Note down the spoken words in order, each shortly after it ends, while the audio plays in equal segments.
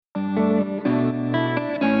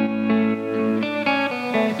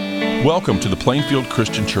Welcome to the Plainfield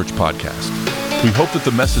Christian Church podcast. We hope that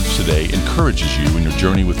the message today encourages you in your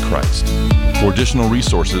journey with Christ. For additional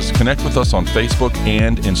resources, connect with us on Facebook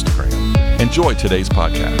and Instagram. Enjoy today's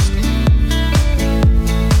podcast.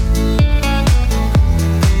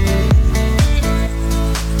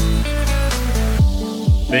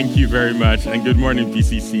 Thank you very much, and good morning,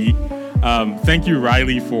 PCC. Thank you,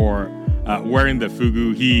 Riley, for wearing the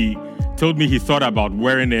fugu. He told me he thought about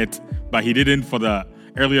wearing it, but he didn't for the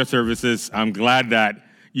earlier services. I'm glad that,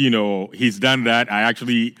 he's done that. I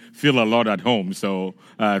actually feel a lot at home, so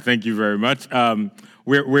thank you very much.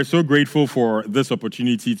 We're so grateful for this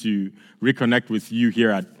opportunity to reconnect with you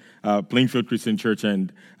here at Plainfield Christian Church,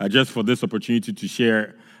 and just for this opportunity to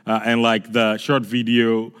share. And like the short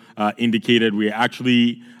video indicated, we're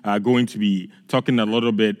actually going to be talking a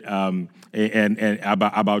little bit and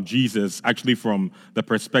about Jesus, actually from the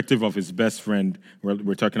perspective of his best friend.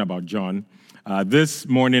 We're talking about John. This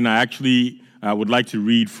morning, I actually would like to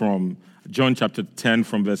read from John chapter 10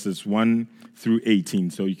 from verses 1 through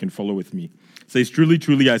 18, so you can follow with me. It says, "Truly,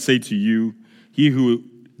 truly, I say to you, he who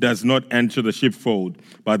does not enter the sheepfold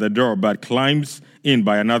by the door, but climbs in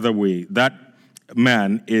by another way, that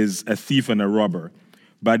man is a thief and a robber.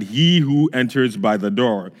 But he who enters by the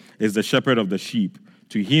door is the shepherd of the sheep.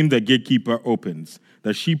 To him the gatekeeper opens.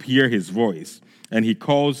 The sheep hear his voice, and he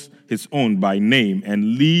calls his own by name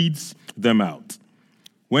and leads them out.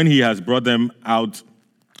 When he has brought out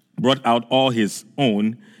all his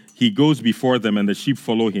own, he goes before them, and the sheep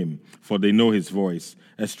follow him, for they know his voice.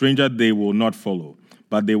 A stranger they will not follow,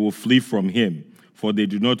 but they will flee from him, for they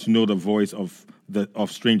do not know the voice of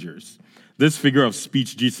strangers." This figure of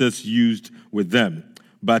speech Jesus used with them,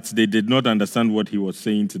 but they did not understand what he was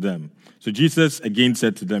saying to them. So Jesus again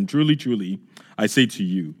said to them, "Truly, truly, I say to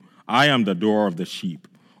you, I am the door of the sheep.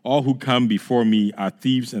 All who come before me are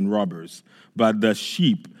thieves and robbers, but the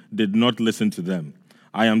sheep did not listen to them.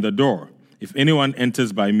 I am the door. If anyone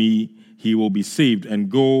enters by me, he will be saved and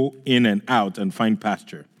go in and out and find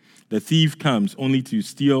pasture. The thief comes only to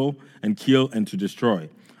steal and kill and to destroy.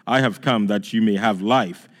 I have come that you may have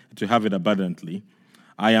life, to have it abundantly.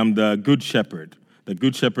 I am the good shepherd. The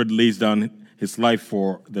good shepherd lays down his life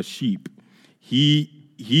for the sheep. He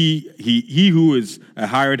who is a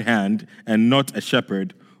hired hand and not a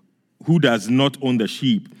shepherd, who does not own the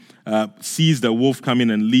sheep, sees the wolf coming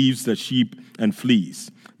and leaves the sheep and flees.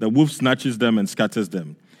 The wolf snatches them and scatters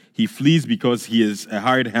them. He flees because he is a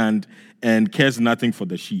hired hand and cares nothing for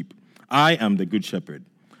the sheep. I am the good shepherd.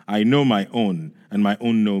 I know my own, and my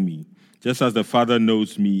own know me, just as the Father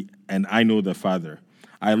knows me, and I know the Father.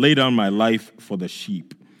 I lay down my life for the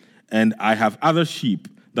sheep, and I have other sheep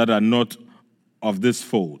that are not of this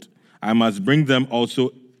fold. I must bring them also,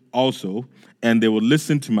 and they will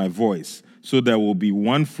listen to my voice, so there will be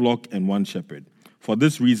one flock and one shepherd. For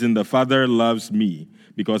this reason, the Father loves me,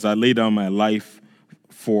 because I lay down my life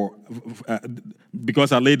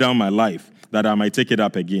that I might take it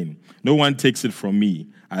up again. No one takes it from me.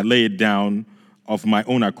 I lay it down of my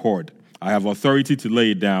own accord. I have authority to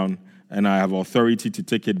lay it down, and I have authority to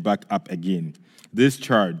take it back up again. This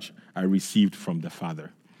charge I received from the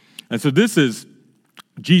Father." And so this is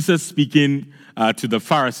Jesus speaking to the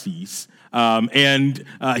Pharisees, and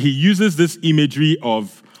he uses this imagery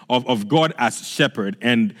of God as shepherd,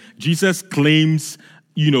 and Jesus claims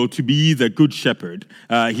to be the good shepherd.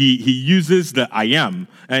 He uses the I am.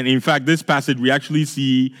 And in fact, this passage, we actually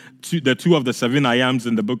see the two of the 7 I ams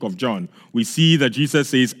in the book of John. We see that Jesus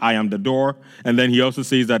says, "I am the door," and then he also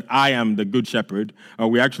says that I am the good shepherd.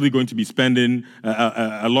 We're actually going to be spending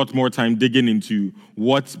a lot more time digging into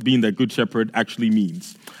what being the good shepherd actually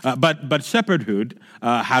means. But shepherdhood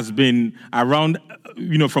has been around,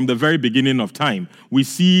 from the very beginning of time. We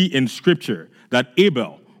see in Scripture that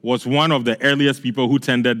Abel was one of the earliest people who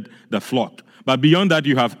tended the flock. But beyond that,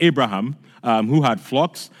 you have Abraham, who had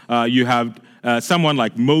flocks. You have someone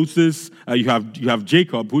like Moses. You have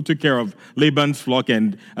Jacob, who took care of Laban's flock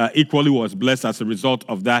and equally was blessed as a result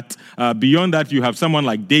of that. Beyond that, you have someone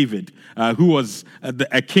like David, who was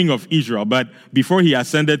a king of Israel. But before he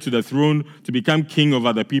ascended to the throne to become king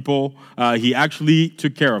over the people, he actually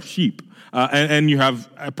took care of sheep. And you have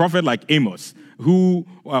a prophet like Amos, who,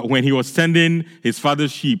 when he was tending his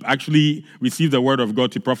father's sheep, actually received the word of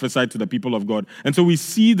God to prophesy to the people of God. And so we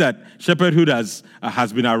see that shepherdhood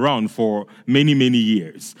has been around for many, many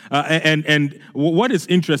years. And what is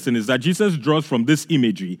interesting is that Jesus draws from this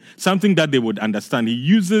imagery something that they would understand. He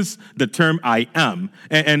uses the term I am,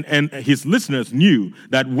 and his listeners knew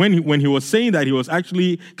that when he was saying that, he was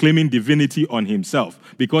actually claiming divinity on himself,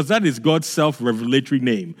 because that is God's self-revelatory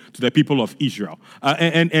name to the people of Israel.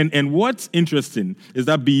 And what's interesting interesting is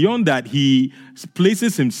that beyond that, he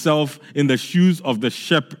places himself in the shoes of a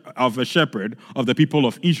shepherd of the people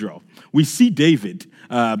of Israel. We see David,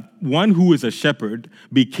 one who is a shepherd,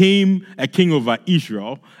 became a king over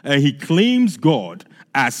Israel, and he claims God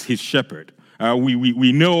as his shepherd.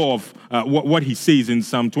 We know of what he says in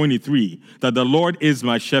Psalm 23, that the Lord is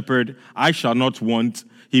my shepherd, I shall not want.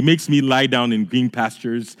 He makes me lie down in green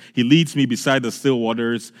pastures. He leads me beside the still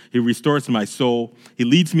waters. He restores my soul. He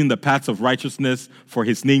leads me in the paths of righteousness for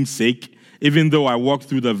his name's sake. Even though I walk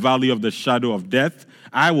through the valley of the shadow of death,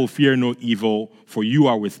 I will fear no evil, for you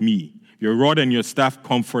are with me. Your rod and your staff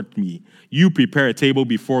comfort me. You prepare a table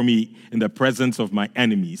before me in the presence of my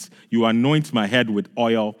enemies. You anoint my head with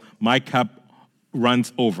oil. My cup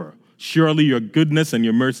runs over. Surely your goodness and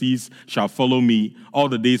your mercies shall follow me all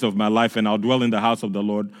the days of my life, and I'll dwell in the house of the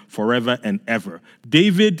Lord forever and ever.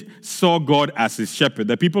 David saw God as his shepherd.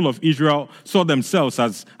 The people of Israel saw themselves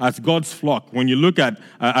as God's flock. When you look at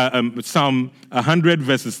Psalm 100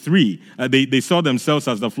 verses 3, they saw themselves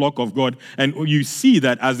as the flock of God. And you see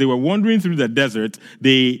that as they were wandering through the desert,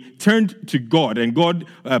 they turned to God, and God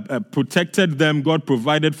protected them. God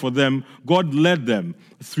provided for them. God led them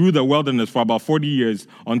through the wilderness for about 40 years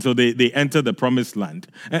until they entered the promised land.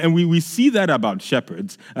 And we see that about shepherds.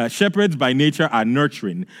 Shepherds by nature are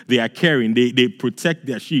nurturing. They are caring. They protect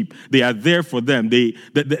their sheep. They are there for them.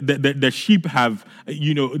 The sheep have,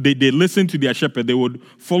 they listen to their shepherd. They would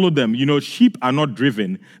follow them. Sheep are not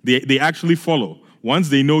driven. They actually follow. Once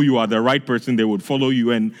they know you are the right person, they would follow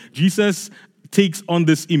you. And Jesus takes on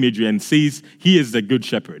this imagery and says he is the good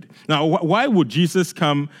shepherd. Now, why would Jesus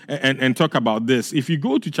come and talk about this? If you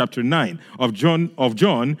go to chapter 9 of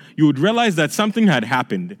John, you would realize that something had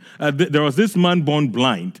happened. There was this man born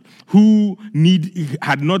blind who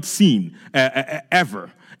had not seen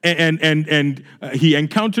ever. And he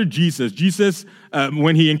encountered Jesus. Jesus,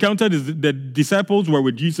 when he encountered the disciples were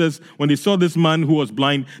with Jesus, when they saw this man who was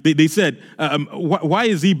blind, they said, why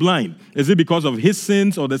is he blind? Is it because of his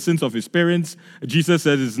sins or the sins of his parents? Jesus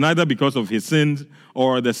says it's neither because of his sins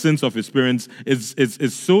or the sins of his parents.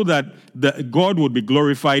 It's so that God would be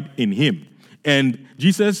glorified in him. And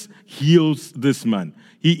Jesus heals this man.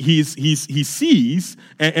 He sees,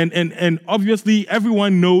 and obviously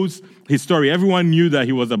everyone knows his story. Everyone knew that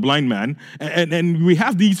he was a blind man. And we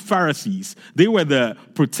have these Pharisees. They were the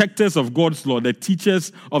protectors of God's law, the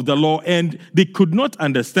teachers of the law, and they could not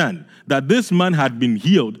understand that this man had been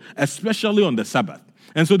healed, especially on the Sabbath.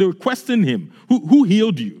 And so they would question him, who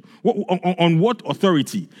healed you? On what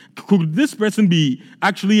authority? Could this person be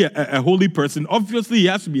actually a holy person? Obviously, he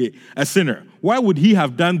has to be a sinner. Why would he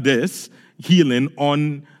have done this healing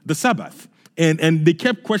on the Sabbath? And they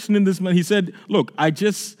kept questioning this man. He said, look,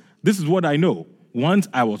 this is what I know. Once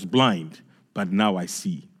I was blind, but now I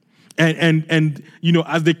see. And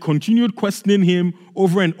as they continued questioning him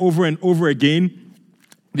over and over and over again,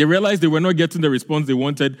 they realized they were not getting the response they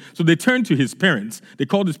wanted, so they turned to his parents. They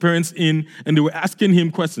called his parents in, and they were asking him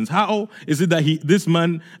questions. How is it that this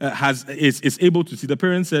man is able to see? The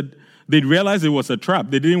parents said they realized it was a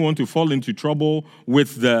trap. They didn't want to fall into trouble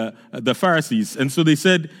with the Pharisees, and so they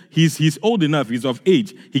said he's old enough, he's of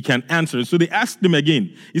age, he can answer. So they asked him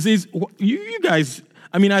again. He says, "You guys."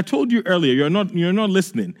 I told you earlier, you're not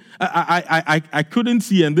listening. I couldn't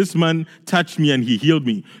see, and this man touched me and he healed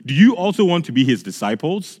me. Do you also want to be his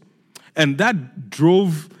disciples? And that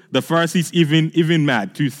drove the Pharisees even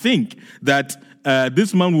mad, to think that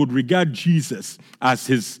this man would regard Jesus as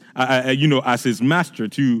his master,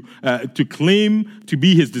 to claim to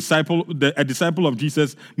be his disciple, a disciple of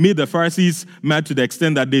Jesus, made the Pharisees mad to the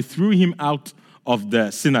extent that they threw him out of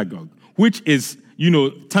the synagogue, which is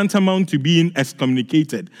tantamount to being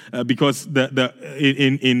excommunicated, because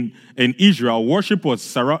in Israel, worship was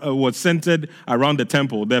centered around the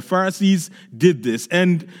temple. The Pharisees did this,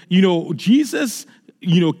 and Jesus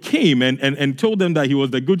came and told them that he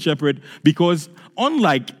was the good shepherd, because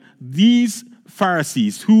unlike these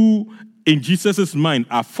Pharisees who in Jesus' mind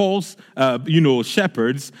are false,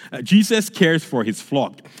 shepherds, Jesus cares for his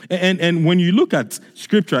flock. And when you look at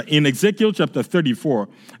Scripture in Ezekiel chapter 34,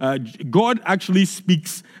 God actually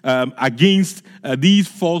speaks against these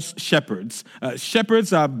false shepherds.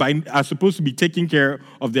 Shepherds are supposed to be taking care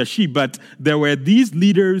of their sheep, but there were these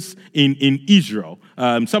leaders in Israel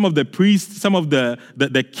Some of the priests, some of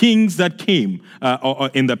the kings that came or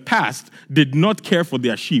in the past did not care for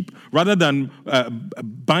their sheep. Rather than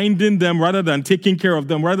binding them, rather than taking care of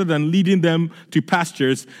them, rather than leading them to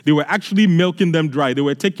pastures, they were actually milking them dry. They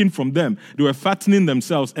were taking from them. They were fattening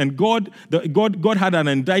themselves. And God had an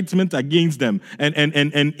indictment against them and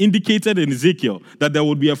indicated in Ezekiel that there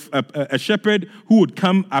would be a shepherd who would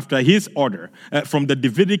come after his order from the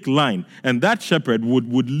Davidic line. And that shepherd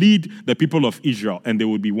would lead the people of Israel, and there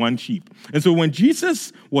would be one sheep. And so when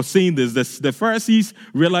Jesus was saying this, the Pharisees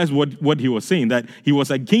realized what he was saying, that he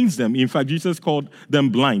was against them. In fact, Jesus called them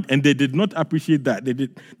blind, and they did not appreciate that.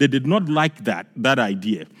 They did not like that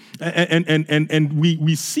idea. And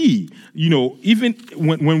we see, even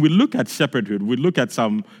when we look at shepherdhood, we look at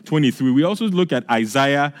Psalm 23, we also look at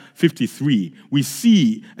Isaiah 53. We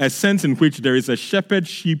see a sense in which there is a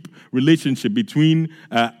shepherd-sheep relationship between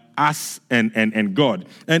us and God.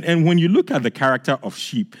 And when you look at the character of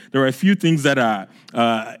sheep, there are a few things that are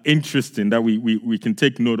interesting that we can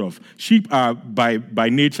take note of. Sheep are by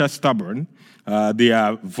nature stubborn. They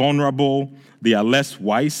are vulnerable. They are less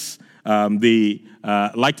wise. They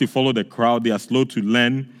like to follow the crowd. They are slow to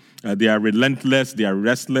learn. They are relentless. They are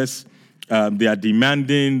restless. They are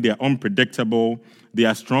demanding. They are unpredictable. They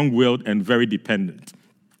are strong-willed and very dependent.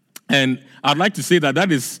 And I'd like to say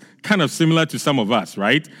that is kind of similar to some of us,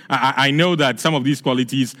 right? I know that some of these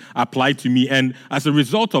qualities apply to me, and as a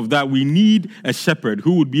result of that, we need a shepherd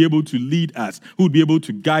who would be able to lead us, who would be able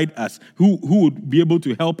to guide us, who would be able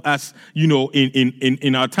to help us,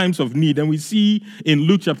 in our times of need. And we see in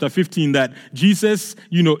Luke chapter 15 that Jesus,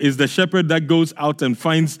 is the shepherd that goes out and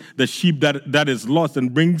finds the sheep that is lost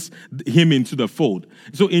and brings him into the fold.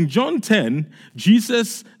 So in John 10,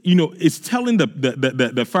 Jesus, is telling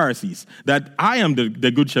the Pharisees that I am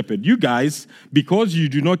the good shepherd. You guys, because you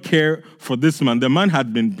do not care for this man, the man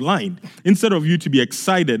had been blind. Instead of you to be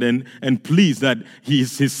excited and pleased that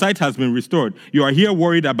his sight has been restored, you are here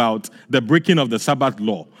worried about the breaking of the Sabbath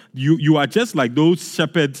law. You are just like those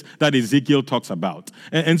shepherds that Ezekiel talks about.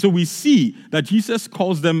 And so we see that Jesus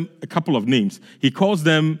calls them a couple of names. He calls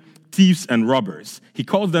them thieves and robbers. He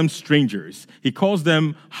calls them strangers. He calls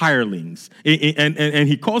them hirelings. And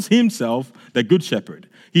he calls himself the good shepherd.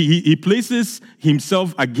 He places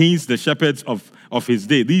himself against the shepherds of his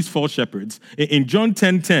day, these false shepherds. In John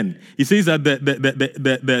 10:10, he says that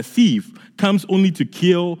the thief comes only to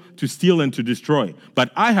kill, to steal, and to destroy.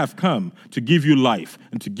 But I have come to give you life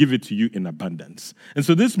and to give it to you in abundance. And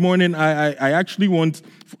so this morning, I actually want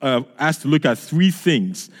us to look at three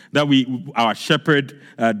things that our shepherd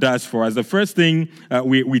does for us. The first thing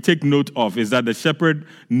we take note of is that the shepherd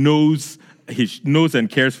knows and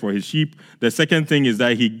cares for his sheep. The second thing is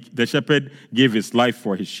that the shepherd gave his life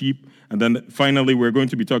for his sheep. And then finally, we're going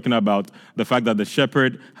to be talking about the fact that the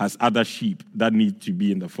shepherd has other sheep that need to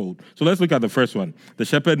be in the fold. So let's look at the first one. The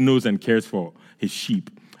shepherd knows and cares for his sheep.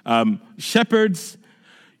 Shepherds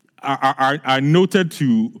are noted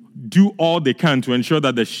to do all they can to ensure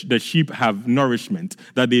that the sheep have nourishment,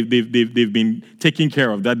 that they've been taken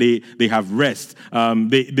care of, that they have rest.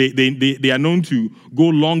 They are known to go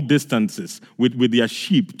long distances with their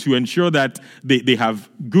sheep to ensure that they have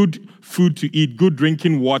good food to eat, good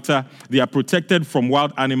drinking water. They are protected from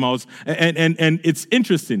wild animals. And it's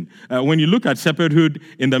interesting when you look at shepherdhood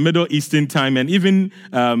in the Middle Eastern time, and even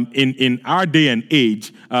in our day and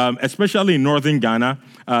age, especially in northern Ghana,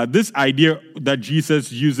 this idea that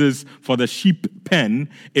Jesus uses for the sheep pen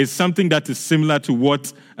is something that is similar to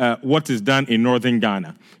what is done in northern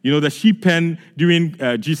Ghana. The sheep pen during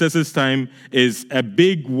Jesus' time is a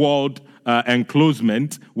big walled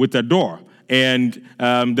enclosement with a door. And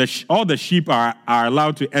all the sheep are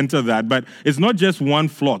allowed to enter that. But it's not just one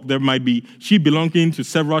flock. There might be sheep belonging to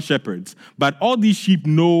several shepherds. But all these sheep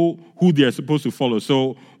know who they're supposed to follow.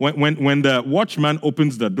 So when the watchman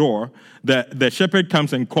opens the door, the shepherd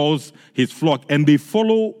comes and calls his flock, and they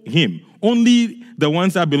follow him. Only the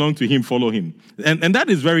ones that belong to him follow him. And that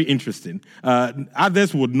is very interesting.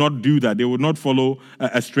 Others would not do that. They would not follow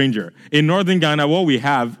a stranger. In northern Ghana, what we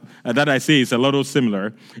have that I say is a little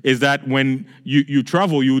similar is that when you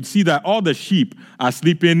travel, you would see that all the sheep are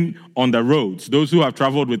sleeping on the roads. Those who have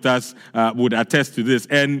traveled with us would attest to this.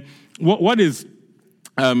 And what is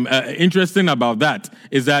interesting about that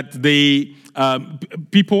is that they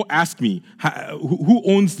people ask me, who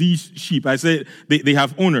owns these sheep? I say they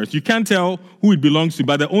have owners. You can't tell who it belongs to,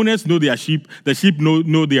 but the owners know their sheep. The sheep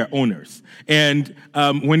know their owners. And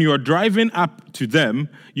when you're driving up to them,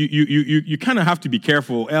 you kind of have to be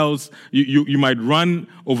careful, else you might run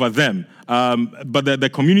over them. But the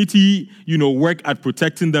community, work at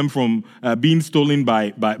protecting them from being stolen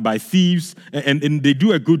by thieves, and they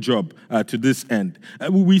do a good job to this end.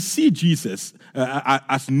 We see Jesus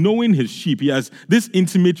as knowing his sheep. He has this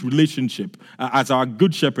intimate relationship as our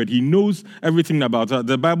good shepherd. He knows everything about us.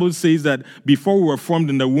 The Bible says that before we were formed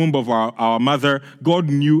in the womb of our mother, God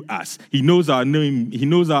knew us. He knows our name. He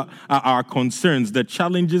knows our concerns, the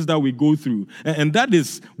challenges that we go through. And that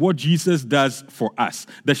is what Jesus does for us.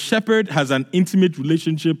 The shepherd has an intimate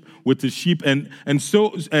relationship with the sheep, and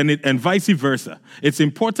vice versa. It's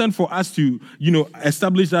important for us to,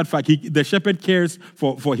 establish that fact. The shepherd cares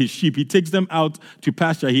for his sheep. He takes them out to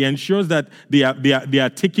pasture. He ensures that they are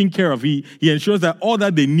taken care of. He ensures that all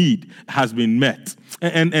that they need has been met.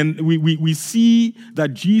 And we see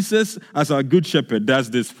that Jesus, as our good shepherd,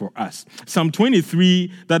 does this for us. Psalm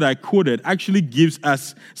 23 that I quoted actually gives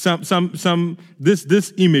us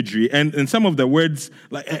this imagery, and some of the words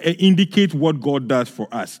indicate what God does for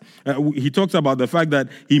us. He talks about the fact that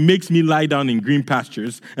he makes me lie down in green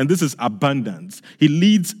pastures, and this is abundance. He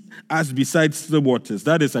leads us beside still waters.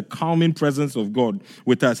 That is a calming presence of God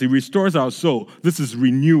with us. He restores our soul. This is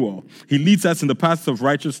renewal. He leads us in the paths of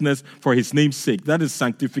righteousness for his name's sake. That is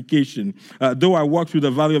sanctification. Though I walk through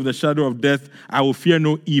the valley of the shadow of death, I will fear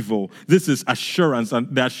no evil. This is assurance,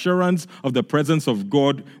 and the assurance of the presence of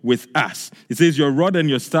God with us. He says, your rod and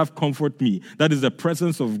your staff comfort me. That is the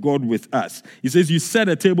presence of God with us. He says, you set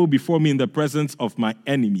a table before me in the presence of my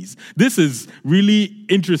enemies. This is really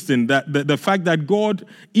interesting, that the fact that God,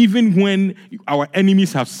 even when our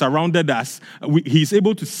enemies have surrounded us, he's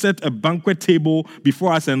able to set a banquet table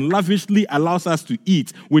before us and lavishly allows us to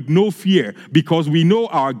eat with no fear, because we know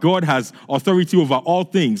our God has authority over all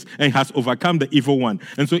things and has overcome the evil one.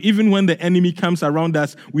 And so even when the enemy comes around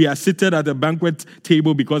us, we are seated at the banquet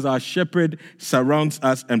table because our shepherd surrounds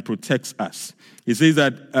us and protects us. He says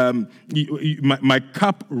that my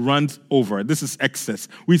cup runs over. This is excess.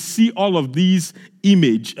 We see all of these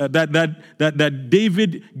image that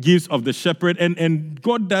David gives of the shepherd, and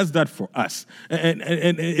God does that for us. And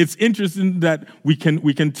it's interesting that we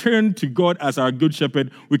can turn to God as our good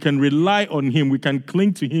shepherd. We can rely on him. We can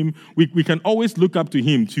cling to him. We can always look up to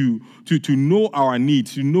him to know our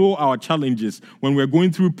needs, to know our challenges. When we're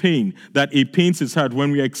going through pain, that it pains his heart.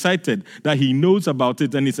 When we're excited, that he knows about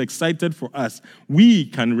it and is excited for us. We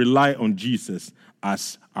can rely on Jesus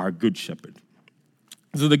as our good shepherd.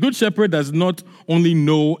 So the good shepherd does not only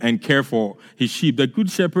know and care for his sheep. The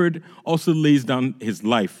good shepherd also lays down his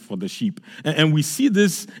life for the sheep. And we see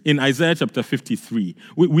this in Isaiah chapter 53.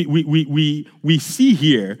 We see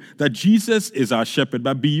here that Jesus is our shepherd,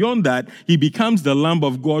 but beyond that, he becomes the Lamb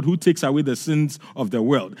of God who takes away the sins of the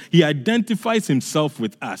world. He identifies himself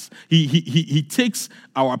with us. He takes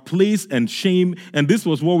our place and shame, and this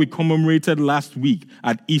was what we commemorated last week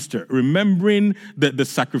at Easter, remembering the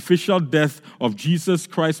sacrificial death of Jesus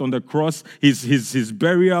Christ on the cross, his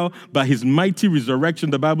burial, but his mighty resurrection.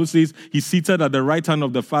 The Bible says he's seated at the right hand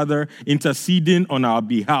of the Father, interceding on our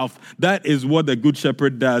behalf. That is what the Good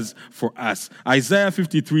Shepherd does for us. Isaiah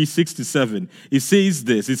 53, 6-7, it says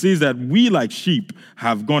this. It says that we like sheep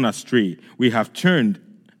have gone astray. We have turned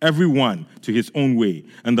everyone to his own way,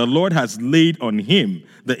 and the Lord has laid on him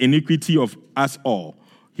the iniquity of us all.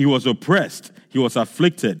 He was oppressed, he was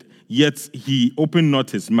afflicted, yet he opened not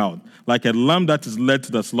his mouth. Like a lamb that is led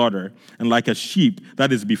to the slaughter, and like a sheep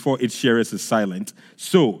that is before its shearers is silent,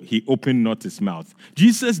 so he opened not his mouth.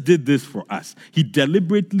 Jesus did this for us. He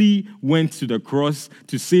deliberately went to the cross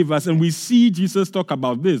to save us, and we see Jesus talk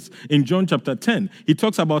about this in John chapter 10. He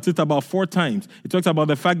talks about it about 4 times. He talks about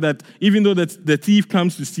the fact that even though the thief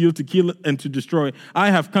comes to steal, to kill, and to destroy, I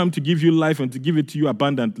have come to give you life and to give it to you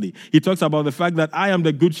abundantly. He talks about the fact that I am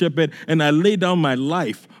the good shepherd, and I lay down my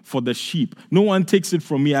life for the sheep. No one takes it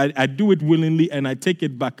from me. I do it willingly, and I take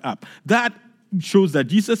it back up. That shows that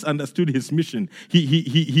Jesus understood his mission.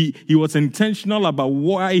 He was intentional about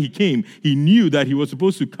why he came. He knew that he was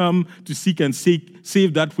supposed to come to seek and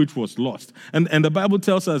save that which was lost. And the Bible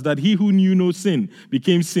tells us that he who knew no sin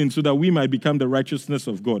became sin so that we might become the righteousness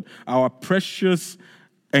of God. Our precious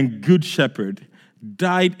and good shepherd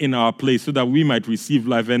died in our place so that we might receive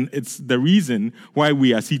life. And it's the reason why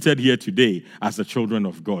we are seated here today as the children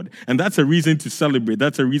of God. And that's a reason to celebrate.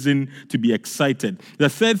 That's a reason to be excited. The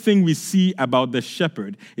third thing we see about the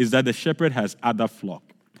shepherd is that the shepherd has other flock.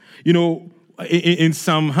 You know, in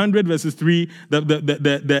Psalm 100 verses 3,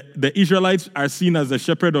 the Israelites are seen as the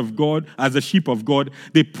shepherd of God, as the sheep of God.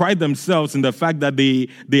 They pride themselves in the fact that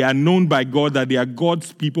they are known by God, that they are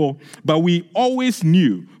God's people. But we always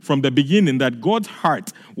knew from the beginning that God's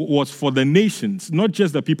heart was for the nations, not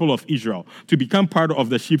just the people of Israel, to become part of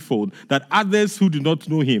the sheepfold, that others who do not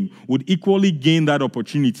know him would equally gain that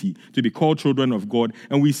opportunity to be called children of God.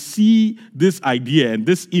 And we see this idea and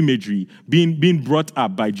this imagery being brought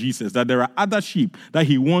up by Jesus, that there are other sheep that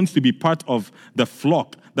he wants to be part of the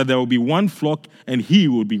flock, that there will be one flock and he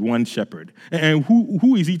will be one shepherd. And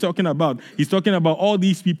who is he talking about? He's talking about all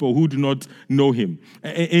these people who do not know him.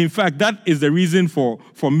 In fact, that is the reason for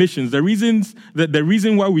missions. The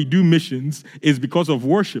reason why we do missions is because of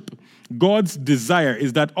worship. God's desire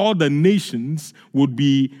is that all the nations would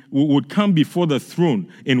come before the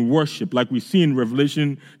throne in worship, like we see in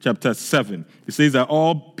Revelation chapter 7. It says that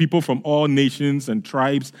all people from all nations and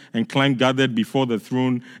tribes and clans gathered before the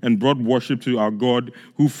throne and brought worship to our God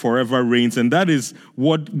who forever reigns. And that is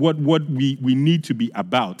what we need to be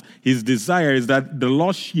about. His desire is that the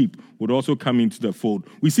lost sheep would also come into the fold.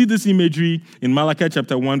 We see this imagery in Malachi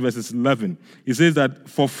chapter 1, verses 11. It says that,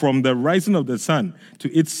 "For from the rising of the sun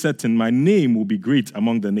to its setting, my name will be great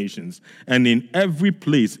among the nations. And in every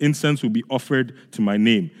place incense will be offered to my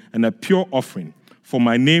name, and a pure offering. For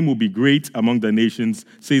my name will be great among the nations,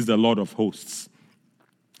 says the Lord of hosts."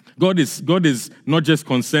 God is not just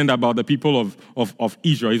concerned about the people of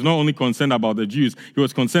Israel. He's not only concerned about the Jews. He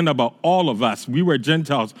was concerned about all of us. We were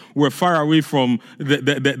Gentiles. We were far away from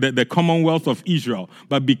the commonwealth of Israel.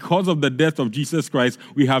 But because of the death of Jesus Christ,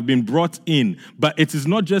 we have been brought in. But it is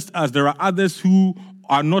not just us. There are others who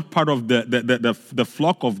are not part of the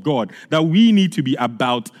flock of God, that we need to be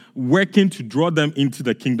about working to draw them into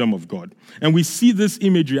the kingdom of God. And we see this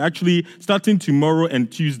imagery actually starting tomorrow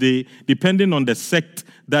and Tuesday, depending on the sect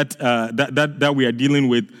that we are dealing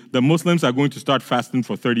with. The Muslims are going to start fasting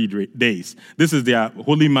for 30 days. This is their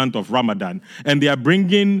holy month of Ramadan. And they are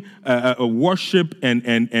bringing a worship and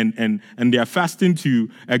they are fasting to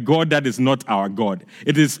a God that is not our God.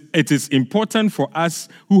 It is important for us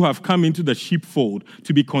who have come into the sheepfold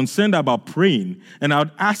to be concerned about praying. And I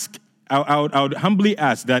would humbly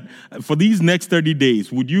ask that for these next 30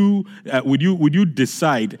 days, would you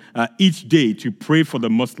decide each day to pray for the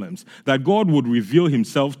Muslims, that God would reveal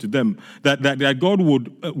himself to them, that God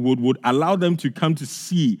would allow them to come to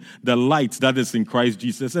see the light that is in Christ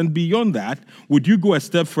Jesus. And beyond that, would you go a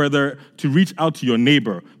step further to reach out to your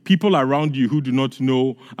neighbor, people around you who do not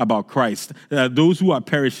know about Christ, those who are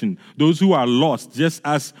perishing, those who are lost, just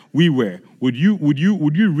as we were? Would you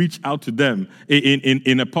reach out to them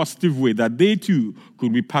in a positive way, that they too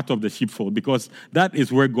could be part of the sheepfold? Because that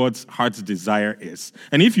is where God's heart's desire is.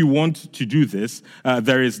 And if you want to do this,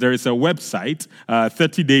 there is a website,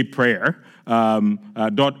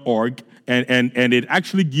 30dayprayer.org. And it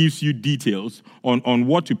actually gives you details on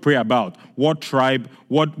what to pray about, what tribe,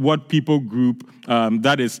 what people group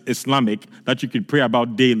that is Islamic that you could pray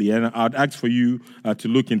about daily. And I'd ask for you to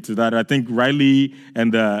look into that. I think Riley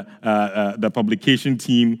and the publication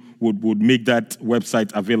team would make that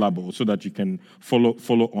website available so that you can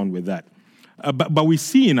follow on with that. But we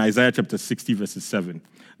see in Isaiah chapter 60, verses 7,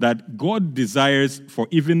 that God desires for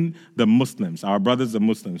even the Muslims, our brothers the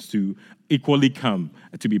Muslims, to equally come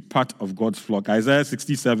to be part of God's flock. Isaiah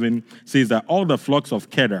 67 says that all the flocks of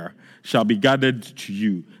Kedar shall be gathered to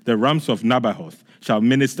you. The rams of Nabahoth shall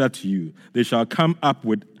minister to you. They shall come up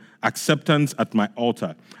with acceptance at my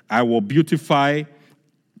altar. I will beautify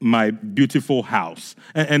my beautiful house.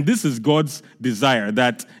 And this is God's desire,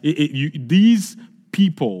 that these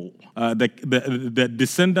people, the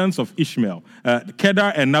descendants of Ishmael.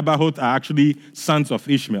 Kedar and Nabahoth are actually sons of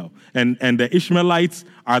Ishmael, and the Ishmaelites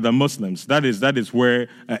are the Muslims. That is where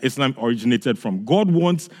Islam originated from. God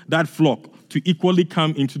wants that flock to equally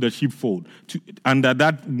come into the sheepfold under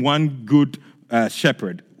that one good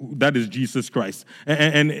shepherd, that is Jesus Christ.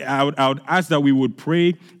 And I would ask that we would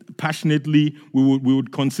pray passionately. We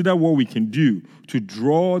would consider what we can do to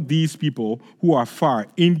draw these people who are far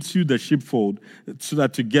into the sheepfold, so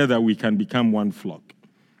that together we can become one flock.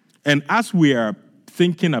 And as we are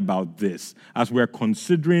thinking about this, as we're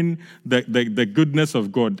considering the goodness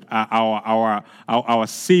of God, our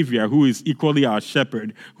Savior, who is equally our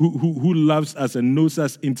shepherd, who loves us and knows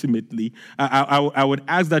us intimately, I would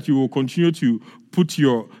ask that you will continue to put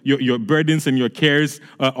your burdens and your cares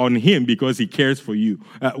on him because he cares for you.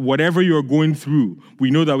 Whatever you're going through,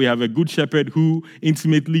 we know that we have a good shepherd who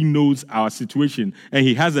intimately knows our situation, and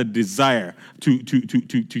he has a desire to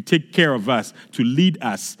take care of us, to lead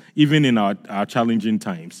us even in our challenging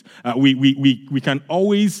times. We can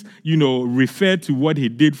always, refer to what he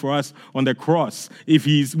did for us on the cross. If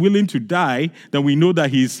he's willing to die, then we know that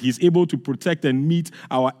he's able to protect and meet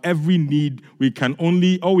our every need.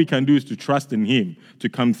 All we can do is to trust in him to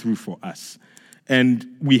come through for us.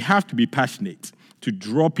 And we have to be passionate to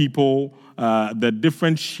draw people, the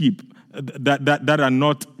different sheep that are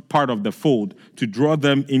not part of the fold, to draw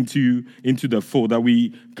them into the fold, that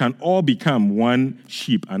we can all become one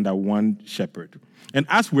sheep under one shepherd. And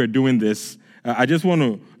as we're doing this, I just want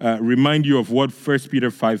to remind you of what 1 Peter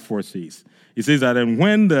 5:4 says. It says that, and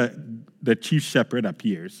when the chief shepherd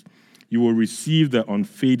appears, you will receive the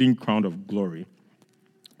unfading crown of glory.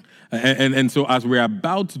 And so as we're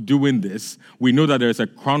about doing this, we know that there's a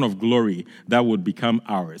crown of glory that would become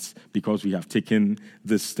ours because we have taken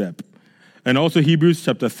this step. And also Hebrews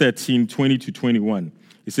chapter 13, 20 to 21.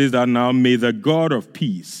 It says that, now may the God of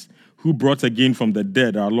peace, who brought again from the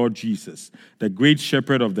dead our Lord Jesus, the great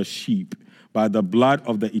shepherd of the sheep, by the blood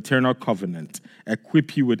of the eternal covenant,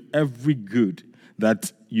 equip you with every good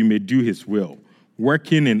that you may do his will,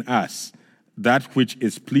 working in us that which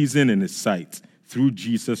is pleasing in his sight, through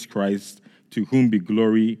Jesus Christ, to whom be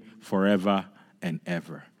glory forever and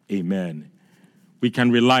ever. Amen. We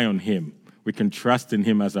can rely on him. We can trust in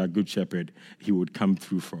him as our good shepherd. He would come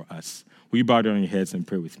through for us. Will you bow down your heads and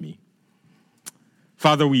pray with me?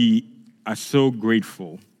 Father, we are so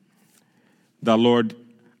grateful that, Lord,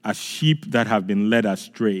 as sheep that have been led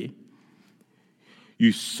astray,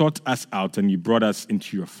 you sought us out and you brought us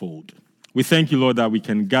into your fold. We thank you, Lord, that we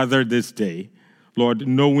can gather this day, Lord,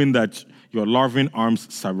 knowing that your loving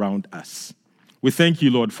arms surround us. We thank you,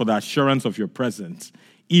 Lord, for the assurance of your presence,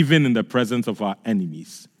 even in the presence of our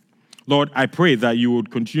enemies. Lord, I pray that you would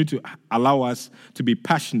continue to allow us to be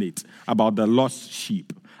passionate about the lost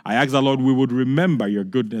sheep. I ask that, Lord, we would remember your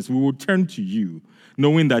goodness. We would turn to you,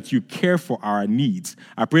 knowing that you care for our needs.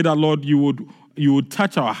 I pray that, Lord, you would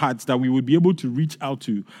touch our hearts, that we would be able to reach out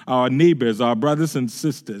to our neighbors, our brothers and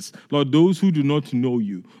sisters, Lord, those who do not know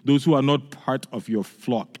you, those who are not part of your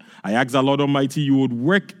flock. I ask that, Lord Almighty, you would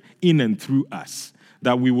work in and through us,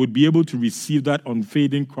 that we would be able to receive that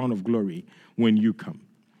unfading crown of glory when you come.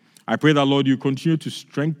 I pray that, Lord, you continue to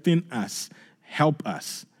strengthen us, help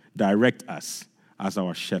us, direct us as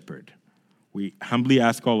our shepherd. We humbly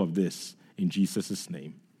ask all of this in Jesus'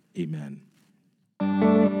 name. Amen.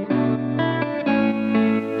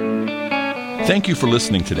 Thank you for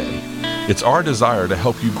listening today. It's our desire to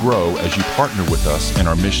help you grow as you partner with us in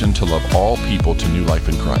our mission to love all people to new life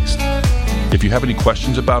in Christ. If you have any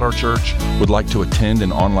questions about our church, would like to attend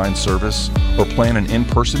an online service, or plan an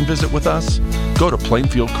in-person visit with us, go to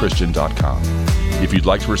plainfieldchristian.com. If you'd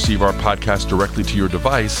like to receive our podcast directly to your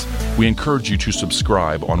device, we encourage you to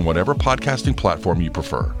subscribe on whatever podcasting platform you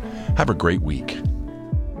prefer. Have a great week.